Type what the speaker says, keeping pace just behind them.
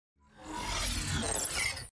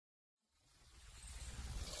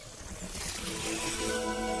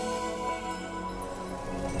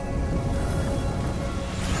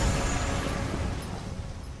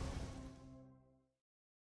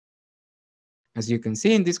As you can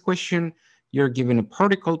see in this question, you're given a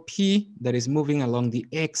particle P that is moving along the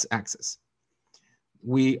x-axis.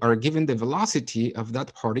 We are given the velocity of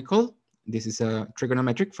that particle. This is a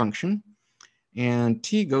trigonometric function, and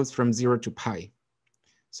t goes from 0 to pi.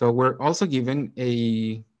 So we're also given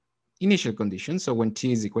a initial condition. So when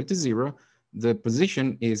t is equal to 0, the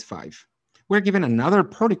position is 5. We're given another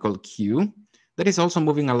particle q that is also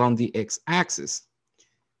moving along the x-axis.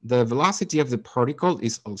 The velocity of the particle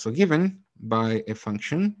is also given by a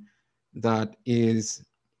function that is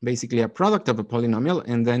basically a product of a polynomial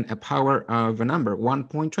and then a power of a number,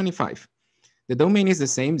 1.25. The domain is the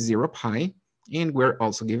same, 0 pi, and we're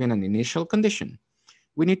also given an initial condition.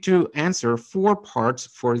 We need to answer 4 parts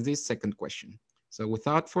for this second question. So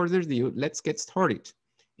without further ado, let's get started.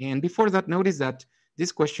 And before that, notice that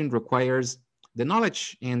this question requires the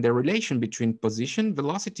knowledge and the relation between position,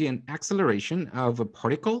 velocity, and acceleration of a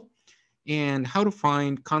particle, and how to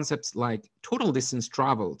find concepts like total distance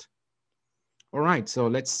traveled. All right, so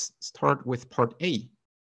let's start with part A.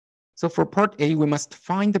 So for part A, we must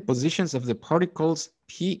find the positions of the particles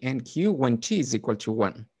P and Q when t is equal to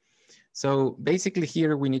 1. So basically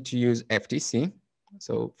here we need to use FTC.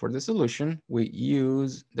 So for the solution, we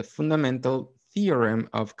use the fundamental theorem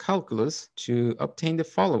of calculus to obtain the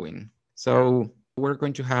following. So we're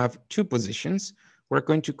going to have 2 positions. We're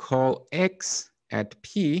going to call x at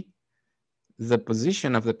P the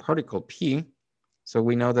position of the particle P. So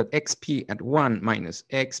we know that xp at 1 minus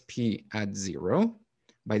xp at 0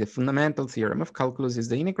 by the fundamental theorem of calculus is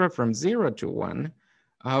the integral from 0 to 1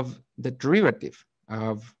 of the derivative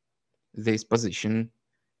of this position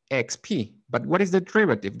xp. But what is the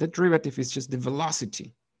derivative? The derivative is just the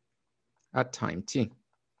velocity at time t.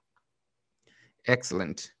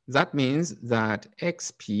 Excellent. That means that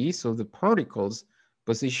xp, so the particle's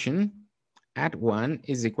position at 1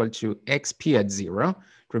 is equal to xp at 0.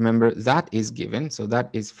 Remember, that is given, so that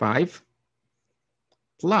is 5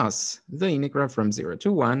 plus the integral from 0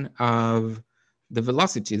 to 1 of the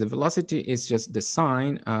velocity. The velocity is just the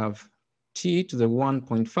sine of t to the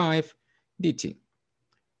 1.5 dt.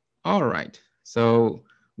 All right, so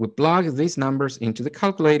we plug these numbers into the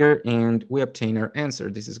calculator and we obtain our answer.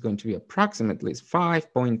 This is going to be approximately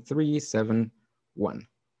 5.371.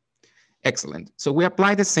 Excellent. So we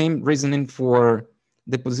apply the same reasoning for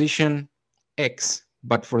the position x,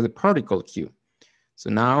 but for the particle q.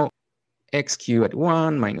 So now xq at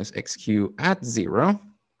 1 minus xq at 0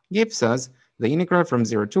 gives us the integral from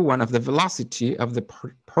 0 to 1 of the velocity of the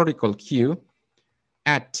particle q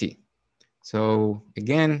at t. So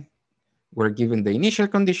again, we're given the initial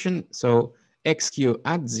condition. So xq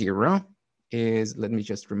at 0 is, let me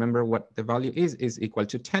just remember what the value is equal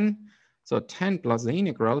to 10. So 10 plus the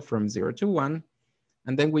integral from 0 to 1.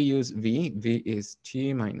 And then we use v. V is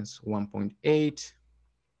t minus 1.8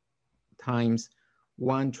 times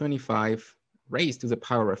 125 raised to the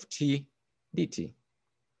power of t dt.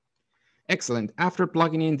 Excellent. After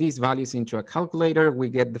plugging in these values into a calculator, we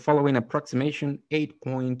get the following approximation,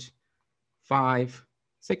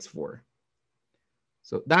 8.564.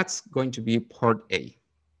 So that's going to be part A.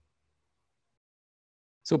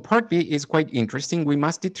 So part B is quite interesting. We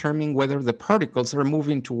must determine whether the particles are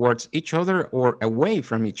moving towards each other or away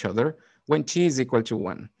from each other when t is equal to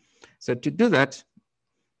 1. So to do that,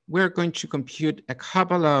 we're going to compute a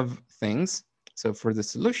couple of things. So for the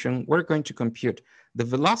solution, we're going to compute the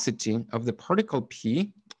velocity of the particle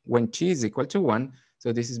P when t is equal to 1.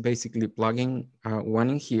 So this is basically plugging 1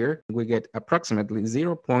 in here. We get approximately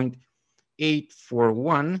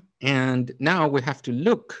 0.841. And now we have to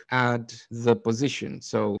look at the position.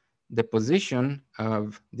 So the position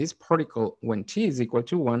of this particle when t is equal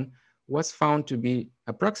to 1 was found to be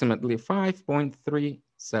approximately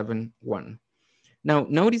 5.371. Now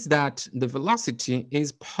notice that the velocity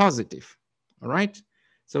is positive, all right?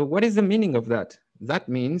 So what is the meaning of that? That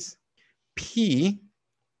means P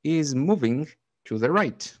is moving to the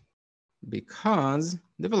right because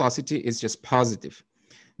the velocity is just positive.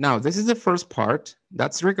 Now, this is the first part.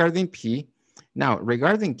 That's regarding P. Now,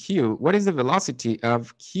 regarding Q, what is the velocity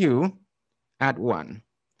of Q at 1?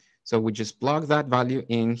 So we just plug that value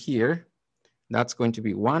in here. That's going to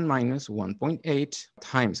be 1 minus 1.8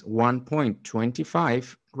 times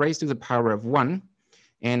 1.25 raised to the power of 1.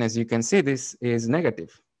 And as you can see, this is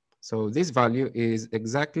negative. So this value is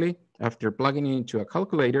exactly, after plugging it into a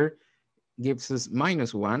calculator, gives us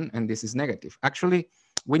 -1, and this is negative. Actually,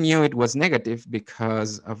 we knew it was negative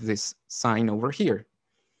because of this sign over here.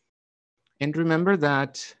 And remember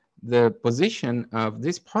that the position of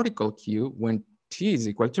this particle Q when t is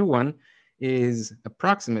equal to 1 is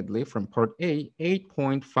approximately, from part A,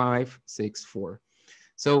 8.564.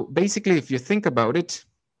 So basically, if you think about it,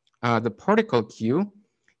 the particle Q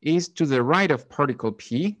is to the right of particle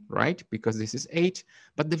P, right? Because this is 8,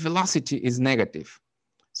 but the velocity is negative.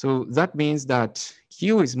 So that means that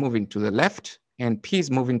Q is moving to the left and P is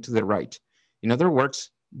moving to the right. In other words,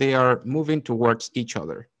 they are moving towards each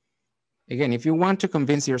other. Again, if you want to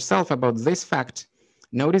convince yourself about this fact,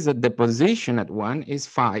 notice that the position at 1 is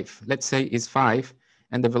 5. Let's say is 5,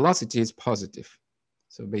 and the velocity is positive.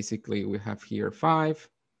 So basically, we have here 5,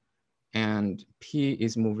 and P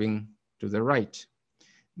is moving to the right.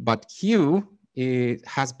 But Q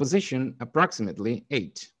has position approximately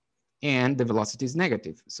 8, and the velocity is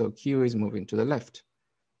negative. So Q is moving to the left.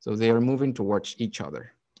 So they are moving towards each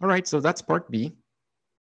other. All right, so that's part B.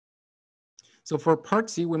 So for part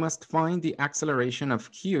C, we must find the acceleration of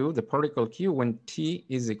Q, the particle Q, when t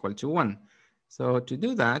is equal to 1. So to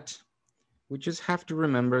do that, we just have to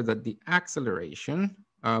remember that the acceleration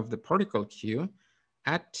of the particle Q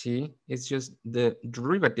at t is just the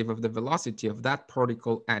derivative of the velocity of that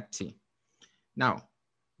particle at t. Now,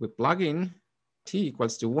 we plug in t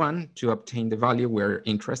equals to 1 to obtain the value we're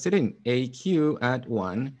interested in. AQ at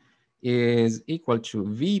 1 is equal to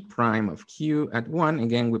v prime of q at 1.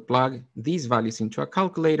 Again, we plug these values into a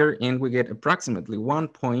calculator and we get approximately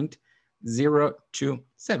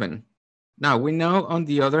 1.027. Now, we know, on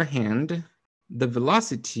the other hand, the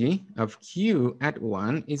velocity of q at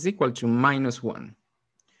 1 is equal to -1.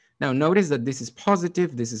 Now, notice that this is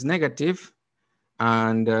positive, this is negative,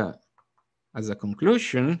 and as a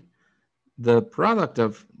conclusion, the product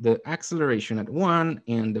of the acceleration at 1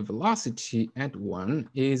 and the velocity at 1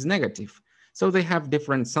 is negative. So they have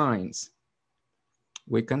different signs.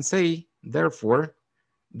 We can say, therefore,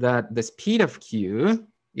 that the speed of Q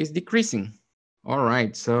is decreasing. All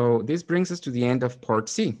right, so this brings us to the end of part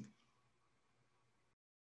C.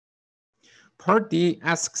 Part D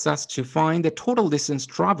asks us to find the total distance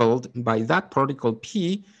traveled by that particle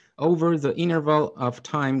P over the interval of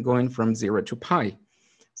time going from 0 to pi.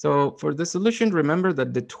 So for the solution, remember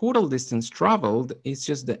that the total distance traveled is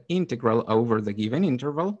just the integral over the given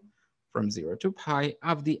interval from 0 to pi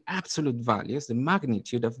of the absolute values, the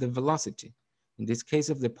magnitude of the velocity, in this case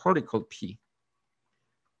of the particle P.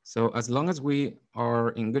 So as long as we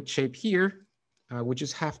are in good shape here, we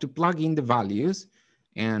just have to plug in the values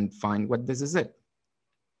and find what this is it.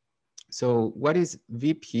 So what is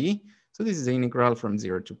Vp? So this is the integral from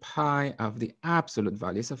 0 to pi of the absolute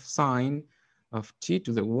values of sine of t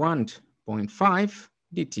to the 1.5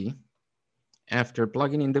 dt. After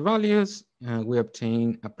plugging in the values, we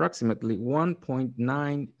obtain approximately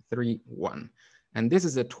 1.931. And this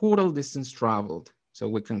is the total distance traveled. So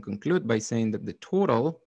we can conclude by saying that the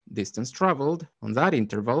total distance traveled on that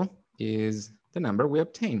interval is the number we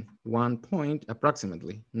obtain,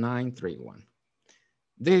 approximately 931.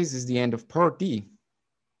 This is the end of part D.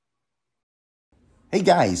 Hey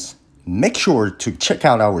guys, make sure to check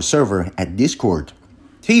out our server at Discord.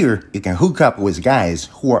 Here, you can hook up with guys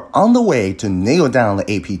who are on the way to nail down the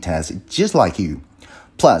AP test just like you.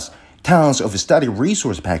 Plus, tons of study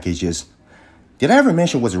resource packages. Did I ever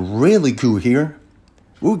mention what's really cool here?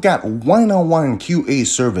 We've got one-on-one QA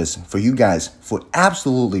service for you guys for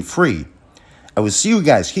absolutely free. I will see you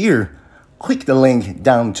guys here. Click the link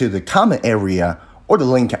down to the comment area or the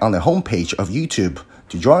link on the homepage of YouTube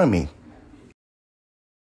to join me.